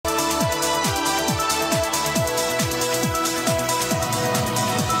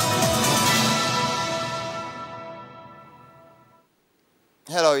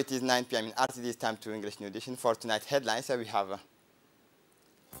Hello, it is 9 p.m. in RTD. It's time to English New Edition. For tonight's headlines, we have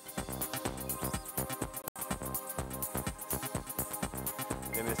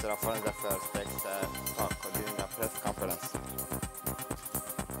the Minister of Foreign Affairs takes talk during a press conference.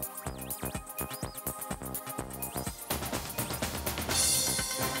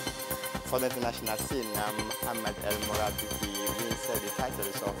 For the international scene, Mohamed El Morabiti wins the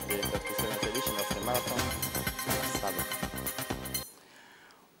titles of the 37th edition of the Marathon Sabre.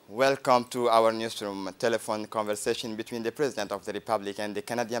 Welcome to our newsroom. A telephone conversation between the President of the Republic and the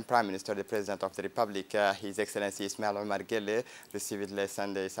Canadian Prime Minister. The President of the Republic, His Excellency Ismail Omar Guelleh, received last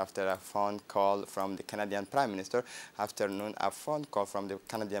Sunday after a phone call from the Canadian Prime Minister. Afternoon, a phone call from the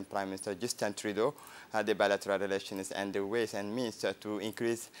Canadian Prime Minister Justin Trudeau. The bilateral relations and the ways and means to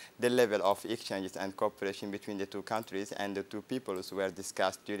increase the level of exchanges and cooperation between the two countries and the two peoples were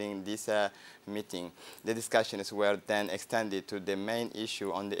discussed during this meeting. The discussions were then extended to the main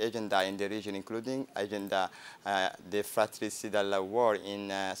issue on the agenda in the region, including the fratricidal war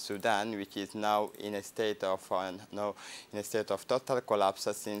in Sudan, which is now in a state of total collapse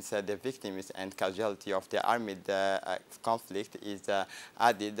since the victims and casualty of the armed conflict is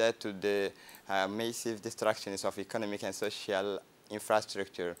added to the massive destructions of economic and social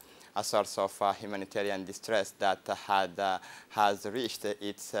infrastructure, a source of humanitarian distress that has reached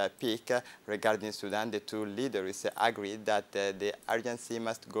its peak. Regarding Sudan, the two leaders agreed that the urgency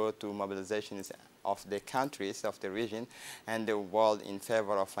must go to mobilizations of the countries of the region and the world in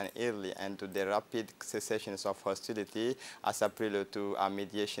favor of an early and to the rapid cessation of hostility as a prelude to a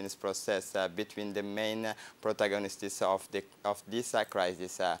mediation process between the main protagonists of this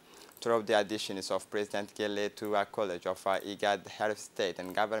crisis. Through the additions of President Guelleh to a college of IGAD head of state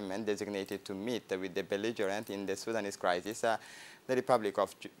and government designated to meet with the belligerent in the Sudanese crisis, the Republic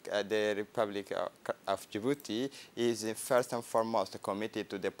of Djibouti is first and foremost committed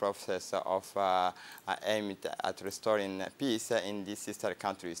to the process of aimed at restoring peace in these sister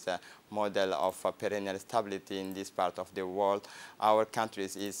countries, model of perennial stability in this part of the world. Our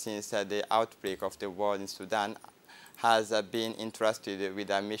countries is since the outbreak of the war in Sudan has been entrusted with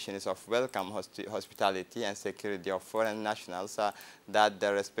the missions of welcome, hospitality and security of foreign nationals that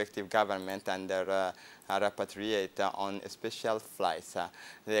their respective government and their repatriate on special flights.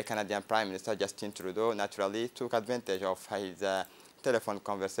 The Canadian Prime Minister Justin Trudeau naturally took advantage of his telephone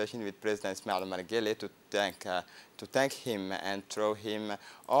conversation with President Ismail Omar Guelleh to thank him and throw him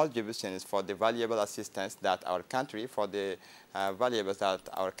all Djiboutians for the valuable assistance that our country,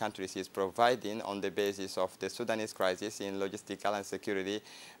 is providing on the basis of the Sudanese crisis in logistical and security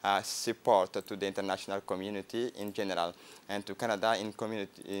support to the international community in general and to Canada in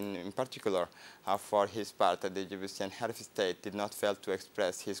particular. For his part, the Djiboutian head of state did not fail to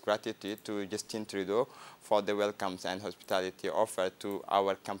express his gratitude to Justin Trudeau for the welcomes and hospitality offered to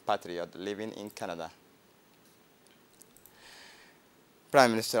our compatriot living in Canada.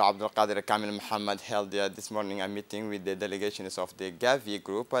 Prime Minister Abdulkader Kamil Mohammed held this morning a meeting with the delegations of the Gavi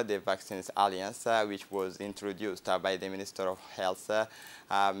Group, the Vaccines Alliance, which was introduced by the Minister of Health,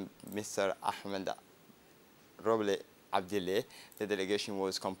 Mr. Ahmed Roble Abdillah. The delegation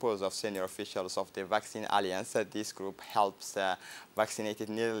was composed of senior officials of the Vaccine Alliance. This group helps vaccinate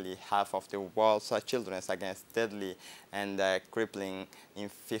nearly half of the world's children against deadly and crippling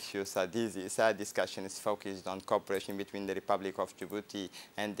infectious disease. Discussion is focused on cooperation between the Republic of Djibouti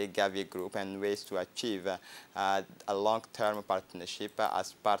and the Gavi Group and ways to achieve a long-term partnership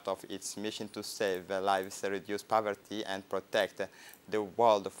as part of its mission to save lives, reduce poverty, and protect the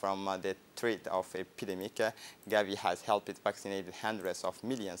world from the threat of epidemic. Gavi has helped vaccinate hundreds of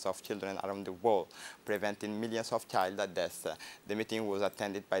millions of children around the world, preventing millions of child deaths. The meeting was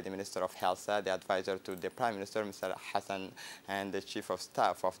attended by the Minister of Health, the advisor to the Prime Minister, Mr. Hassan, and the Chief of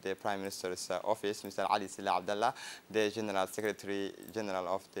Staff of the Prime Minister's Office, Mr. Ali Sila Abdallah, the General Secretary General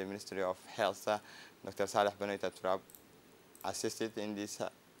of the Ministry of Health, Dr. Saleh Benoit Turab, assisted in this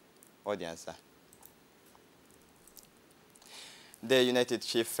audience. The United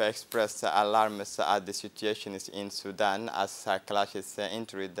Chiefs expressed alarms at the situation in Sudan as clashes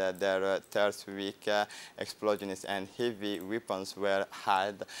entered their third week. Explosions and heavy weapons were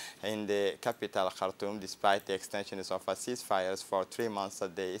heard in the capital Khartoum despite the extensions of ceasefires for 3 months.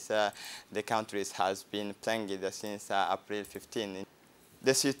 The country has been plagued since April 15.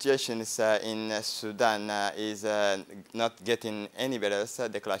 The situation in Sudan is not getting any better.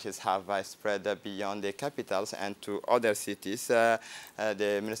 The clashes have spread beyond the capitals and to other cities. The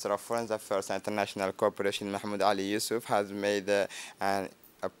Minister of Foreign Affairs and International Cooperation, Mahmoud Ali Yusuf, has made a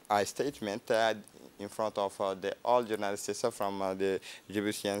statement in front of all journalists from the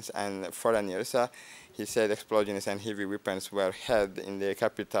Djiboutians and foreigners. He said explosions and heavy weapons were heard in the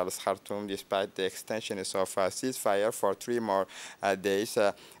capital, Khartoum, despite the extensions of a ceasefire for 3 more days.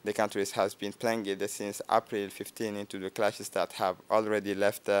 The country has been plunged since April 15 into the clashes that have already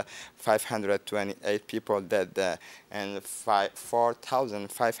left 528 people dead and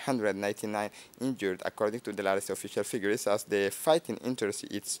 4,599 injured, according to the latest official figures. As the fighting enters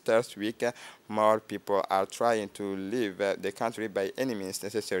its third week, more people are trying to leave the country by any means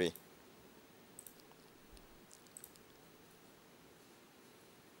necessary.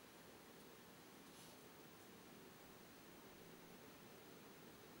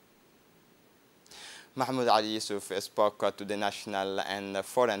 Mahmoud Ali Yusuf spoke to the national and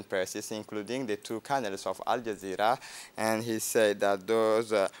foreign presses, including the 2 channels of Al Jazeera, and he said that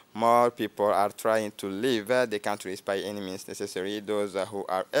those more people are trying to leave the countries by any means necessary. Those who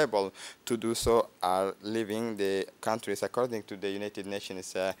are able to do so are leaving the countries. According to the United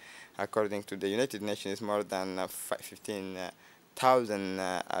Nations, more than 15,000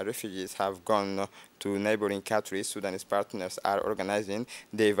 refugees have gone to neighboring countries. Sudanese partners are organizing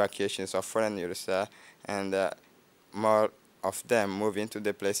the evacuations of foreigners and more of them moving to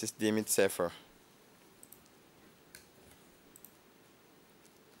the places deemed safer.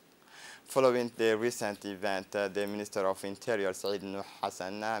 Following the recent event, the Minister of Interior, Said Nuh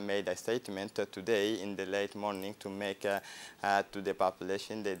Hassan, made a statement today in the late morning to make to the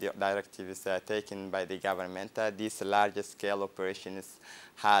population the directives taken by the government. These large-scale operations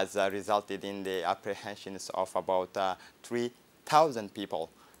has resulted in the apprehensions of about 3,000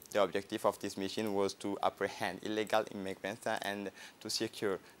 people. The objective of this mission was to apprehend illegal immigrants and to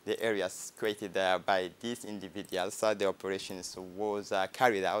secure the areas created by these individuals. The operations was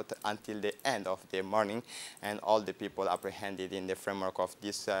carried out until the end of the morning, and all the people apprehended in the framework of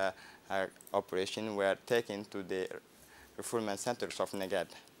this operation were taken to the refoulement centers of Neged.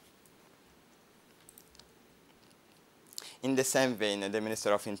 In the same vein, the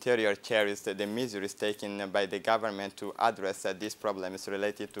Minister of Interior cherished the measures taken by the government to address these problems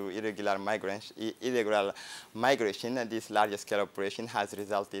related to irregular migration. This large-scale operation has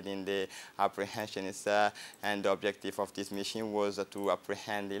resulted in the apprehensions, and the objective of this mission was to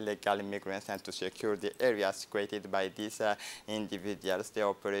apprehend illegal immigrants and to secure the areas created by these individuals. The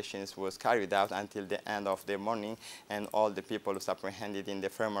operations was carried out until the end of the morning, and all the people who apprehended in the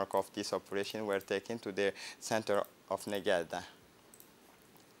framework of this operation were taken to the center of Neged.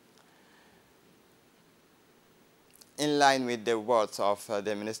 In line with the words of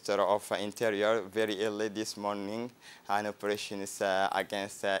the Minister of Interior, very early this morning, an operation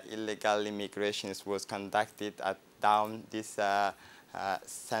against illegal immigration was conducted down this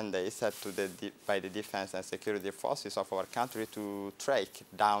Sundays by the defense and security forces of our country to track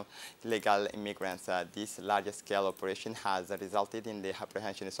down illegal immigrants. This large-scale operation has resulted in the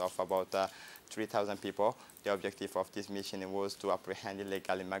apprehensions of about 3,000 people. The objective of this mission was to apprehend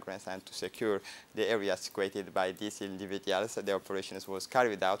illegal immigrants and to secure the areas created by these individuals. The operations was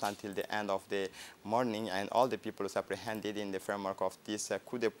carried out until the end of the morning, and all the people apprehended in the framework of this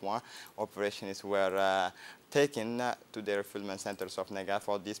coup de poing operations were taken to the refoulement centers of Nega.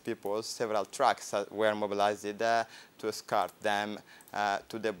 For these people, several trucks were mobilized to escort them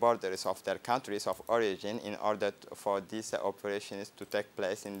to the borders of their countries of origin in order for these operations to take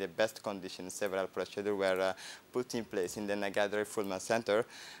place in the best conditions. Several procedures were put in place in the Nagad refoulement center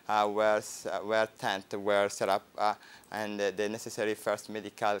where tents were set up and the necessary first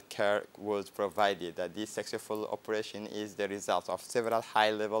medical care was provided. This successful operation is the result of several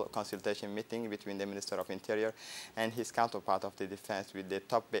high-level consultation meetings between the Minister of Interior and his counterpart of the defense with the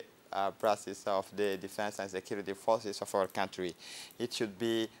top brasses of the defense and security forces of our country. It should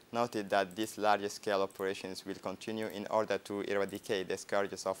be noted that these large-scale operations will continue in order to eradicate the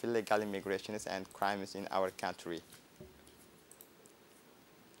scourges of illegal immigrations and crimes in our country.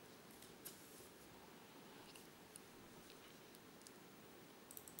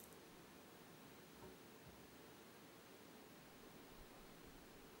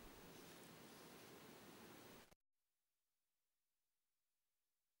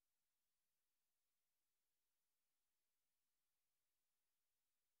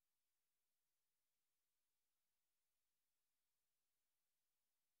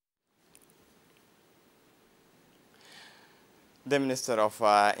 The Minister of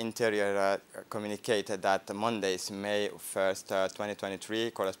Interior communicated that Mondays, May 1st,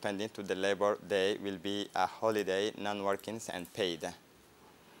 2023, corresponding to the Labor Day, will be a holiday, non-working and paid.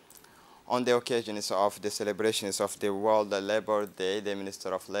 On the occasions of the celebrations of the World Labor Day, the Minister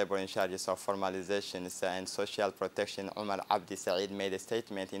of Labor in charge of formalization and social protection, Omar Abdi Said, made a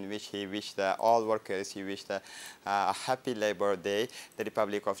statement in which he wished all workers, he wished a happy Labor Day. The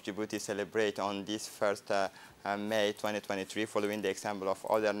Republic of Djibouti celebrate on this 1st May 2023, following the example of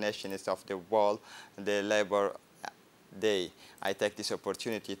other nations of the world, the Labor Day. I take this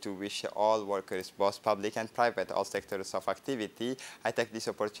opportunity to wish all workers, both public and private, all sectors of activity. I take this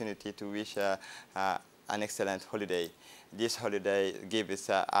opportunity to wish an excellent holiday. This holiday gives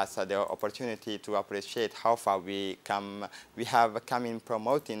us the opportunity to appreciate how far we have come in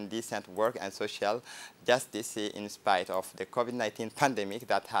promoting decent work and social justice in spite of the COVID-19 pandemic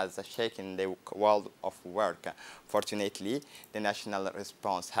that has shaken the world of work. Fortunately, the national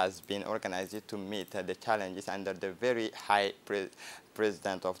response has been organized to meet the challenges under the very high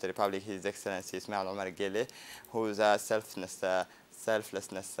President of the Republic, His Excellency Ismail Omar Guelleh, whose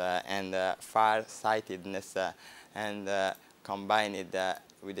selflessness and far-sightedness and combined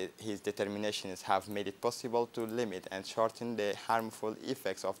with his determinations have made it possible to limit and shorten the harmful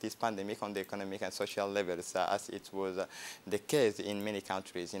effects of this pandemic on the economic and social levels, as it was the case in many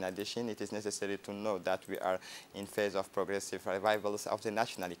countries. In addition, it is necessary to note that we are in phase of progressive revivals of the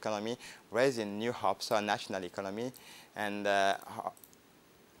national economy, raising new hopes on national economy and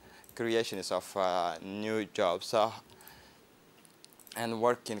creations of new jobs and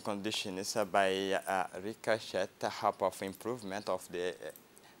working conditions by ricochet hope of improvement of the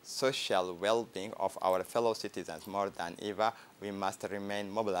social well-being of our fellow citizens. More than ever, we must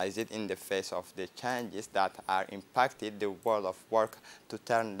remain mobilized in the face of the changes that are impacting the world of work to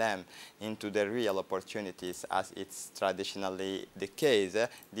turn them into the real opportunities as it's traditionally the case.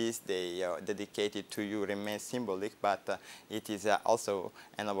 This day dedicated to you remains symbolic, but it is also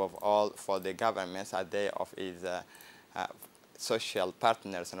and above all for the governments a day of its social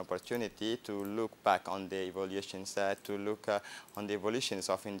partners an opportunity to look back on the evolutions, on the evolutions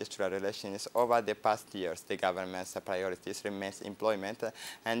of industrial relations over the past years. The government's priorities remains employment,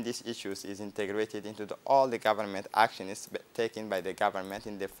 and these issues is integrated into all the government actions taken by the government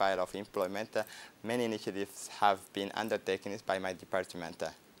in the field of employment. Many initiatives have been undertaken by my department.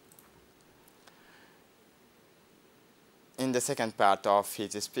 In the second part of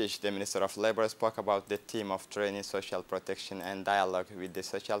his speech, the Minister of Labor spoke about the theme of training, social protection, and dialogue with the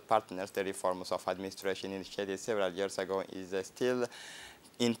social partners. The reforms of administration initiated several years ago is still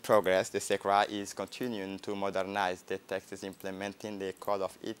in progress. The SECRA is continuing to modernize the texts, implementing the Code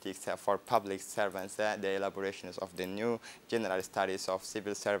of Ethics for public servants. The elaborations of the new General Studies of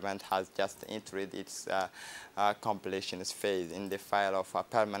Civil Servant has just entered its completion phase. In the file of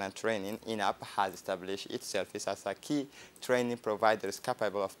permanent training, INAP has established itself as a key training providers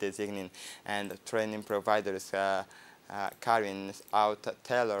capable of designing and training providers carrying out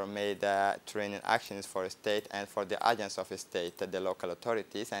tailor-made training actions for state and for the agents of state, the local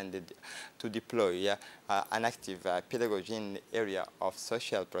authorities, and to deploy an active pedagogy in the area of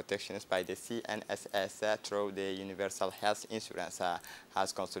social protections by the CNSS through the Universal Health Insurance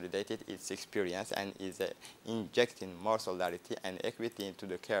has consolidated its experience and is injecting more solidarity and equity into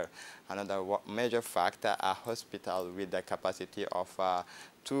the care. Another major factor, a hospital with the capacity of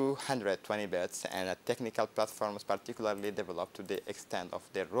 220 beds and technical platforms particularly developed to the extent of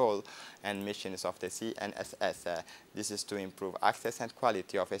the role and missions of the CNSS. This is to improve access and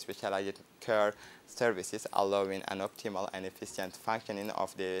quality of specialized care services, allowing an optimal and efficient functioning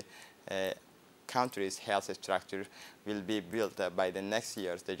of the country's health structure will be built by the next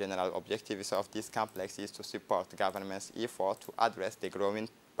years. The general objectives of this complex is to support government's effort to address the growing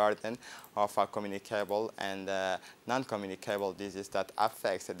burden of communicable and non-communicable disease that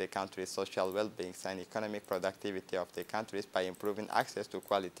affects the country's social well-being and economic productivity of the countries by improving access to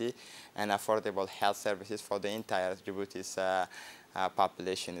quality and affordable health services for the entire Djibouti's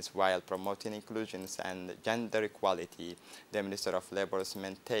populations while promoting inclusion and gender equality. The Minister of Labor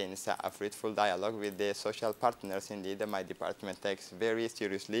maintains a fruitful dialogue with the social partners. Indeed, my department takes very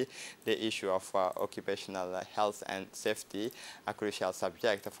seriously the issue of occupational health and safety, a crucial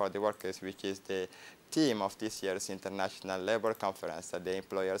subject for the workers, which is the theme of this year's International Labor Conference. The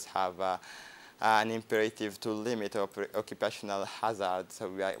employers have an imperative to limit occupational hazards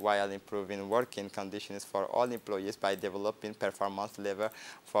while improving working conditions for all employees by developing performance levels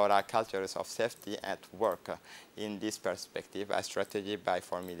for cultures of safety at work. In this perspective, a strategy by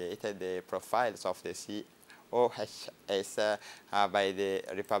formulated the profiles of the OHS by the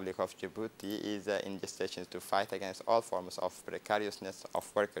Republic of Djibouti is in gestation to fight against all forms of precariousness of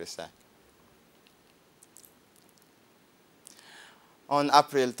workers. On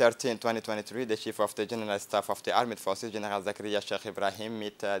April 13, 2023, the Chief of the General Staff of the Armed Forces, General Zakaria Sheikh Ibrahim,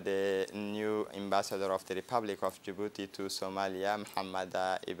 met the new ambassador of the Republic of Djibouti to Somalia, Muhammad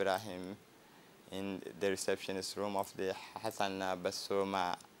Ibrahim, in the receptionist room of the Hassan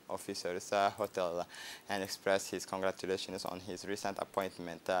Bassouma officers hotel, and expressed his congratulations on his recent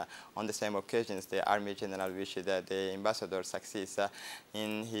appointment. On the same occasions, the Army General wished the ambassador success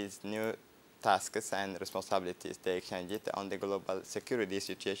in his new tasks and responsibilities. They exchanged on the global security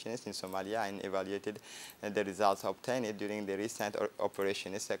situations in Somalia and evaluated the results obtained during the recent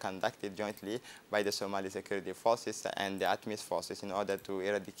operations conducted jointly by the Somali security forces and the ATMIS forces in order to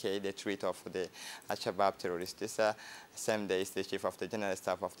eradicate the threat of the Al-Shabaab terrorists. Same day, the Chief of the General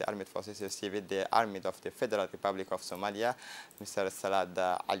Staff of the Armed Forces received the Army of the Federal Republic of Somalia, Mr. Salad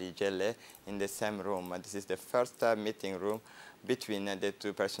Ali Jelle, in the same room. This is the first meeting room between the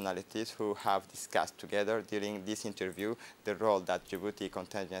two personalities who have discussed together during this interview the role that Djibouti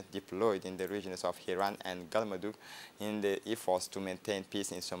contingent deployed in the regions of Hiran and Galmudug in the efforts to maintain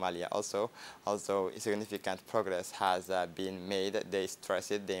peace in Somalia. Also, although significant progress has been made, they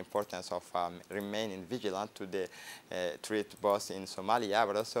stressed the importance of remaining vigilant to the threat both in Somalia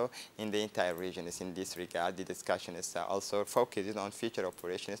but also in the entire region. In this regard, the discussion is also focused on future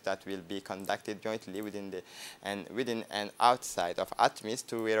operations that will be conducted jointly within and outside of ATMIS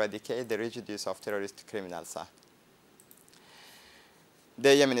to eradicate the residues of terrorist criminals. The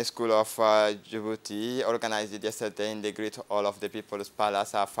Yemeni School of Djibouti organized yesterday in the Great Hall of the People's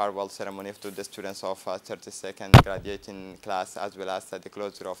Palace a farewell ceremony to the students of 32nd graduating class, as well as the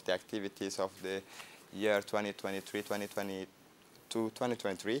closure of the activities of the year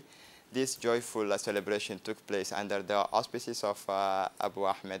 2023. This joyful celebration took place under the auspices of Abu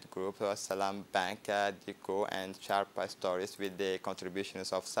Ahmed Group, Salam Bank, Deco, and Sharp Stories, with the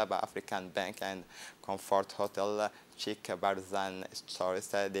contributions of Sabah African Bank and Comfort Hotel, Sheikh Barzan Stories.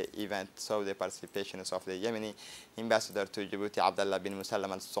 The event saw the participations of the Yemeni ambassador to Djibouti, Abdullah bin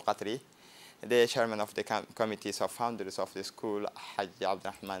Musallam al-Suqatri, the chairman of the committees of founders of the school, Haji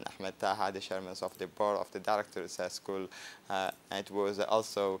Abdurrahman Ahmed Taha, the chairman of the board of the directors school. It was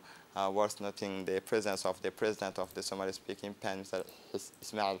also worth noting the presence of the president of the Somali-speaking PEN, Mr.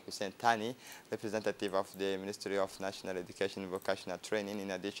 Ismail Hussein Tani, representative of the Ministry of National Education and Vocational Training,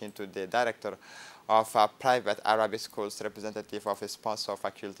 in addition to the director of private Arabic schools, representative of sponsor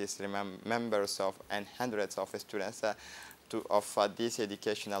faculties, members of and hundreds of students of this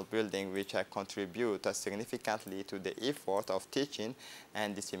educational building, which contribute significantly to the effort of teaching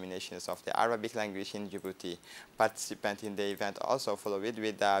and disseminations of the Arabic language in Djibouti. Participants in the event also followed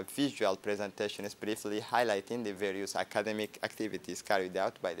with visual presentations briefly highlighting the various academic activities carried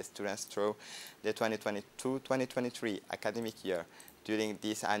out by the students through the 2022-2023 academic year. During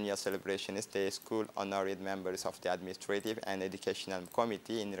these annual celebrations, the school honored members of the administrative and educational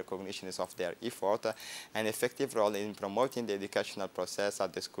committee in recognition of their effort and effective role in promoting the educational process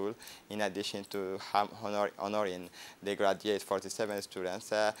at the school, in addition to honoring the graduate 47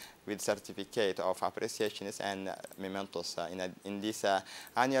 students with certificate of appreciations and mementos. In this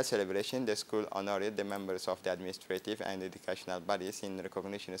annual celebration, the school honored the members of the administrative and educational bodies in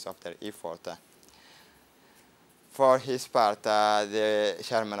recognition of their effort. For his part, the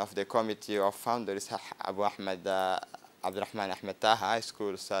chairman of the committee of founders, Abu Ahmed Abdurrahman Ahmed Taha,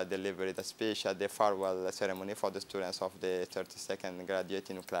 schools delivered a speech at the farewell ceremony for the students of the 32nd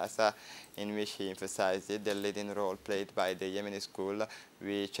graduating class, in which he emphasized the leading role played by the Yemeni school,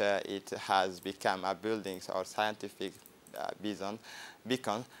 which it has become a building or scientific beacon.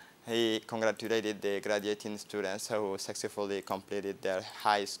 He congratulated the graduating students who successfully completed their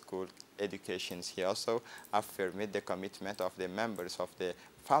high school educations. He also affirmed the commitment of the members of the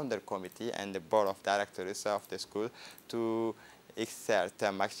founder committee and the board of directors of the school to exert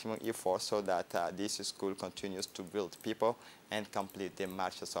maximum effort so that this school continues to build people and complete the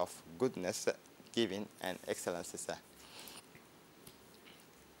marches of goodness, giving, and excellences.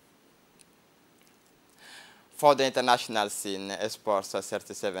 For the international scene, sports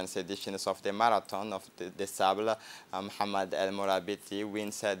 37th editions of the Marathon of the Sable, Mohamed El Morabiti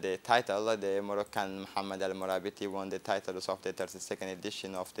wins the title. The Moroccan Mohamed El Morabiti won the titles of the 32nd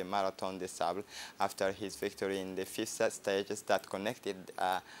edition of the Marathon des Sables after his victory in the fifth stages that connected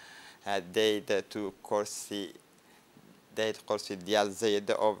Dade to Corsi Dial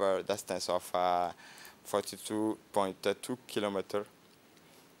Zayed over a distance of 42.2 kilometers.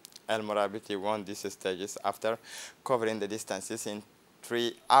 El Morabiti won these stages after covering the distances in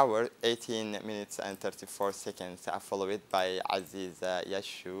 3 hours, 18 minutes and 34 seconds, followed by Aziz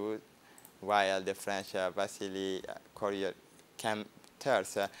Yachou, while the French Vasily Courier came third,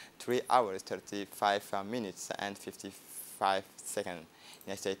 3 hours, 35 minutes and 54 5 seconds.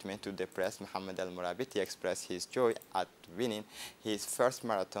 In a statement to the press, Mohamed El Morabiti expressed his joy at winning his first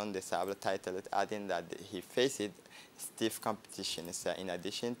marathon disabled title, adding that he faced stiff competitions in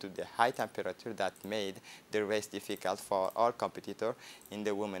addition to the high temperature that made the race difficult for all competitors. In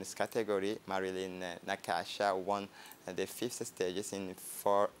the women's category, Marilyn Nakasha won the fifth stages in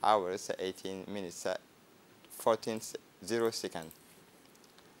 4 hours, 18 minutes, 14:0 seconds.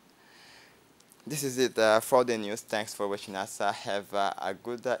 This is it for the news. Thanks for watching us. Have a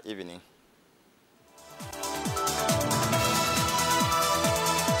good evening.